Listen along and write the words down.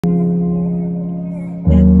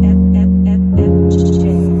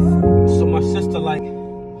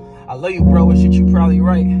I love you, bro, and shit, you probably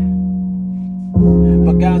right.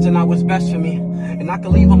 But God's and I was best for me. And I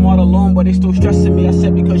could leave them all alone, but they still stressing me. I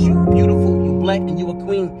said because you beautiful, you black, and you a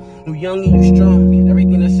queen. You young and you strong, and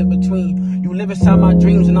everything that's in between. You live inside my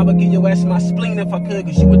dreams, and I would give your ass my spleen if I could,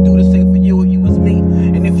 cause you would do the same for you if you was me.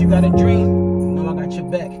 And if you got a dream, you know I got your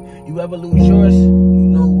back. You ever lose yours, you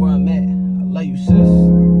know where I'm at. I love you, sis. I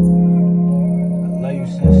love you,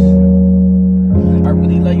 sis. I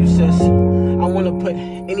really love you, sis. I wanna put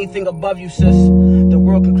anything above you, sis. The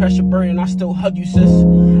world can crash and burn and I still hug you, sis.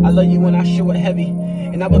 I love you when I show it heavy.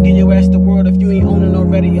 And I will give your ass the world if you ain't owning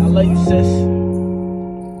already. I love you, sis.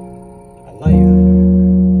 I love you.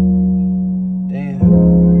 Damn.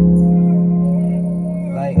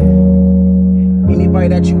 Like, anybody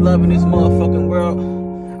that you love in this motherfucking world,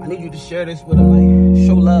 I need you to share this with them. Like,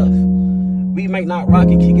 show love. We might not rock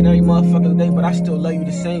and kick it every motherfucking day, but I still love you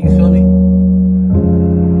the same, you feel me?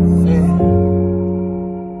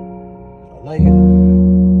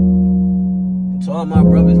 To all my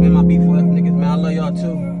brothers, man, my B4F niggas, man, I love y'all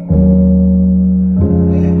too.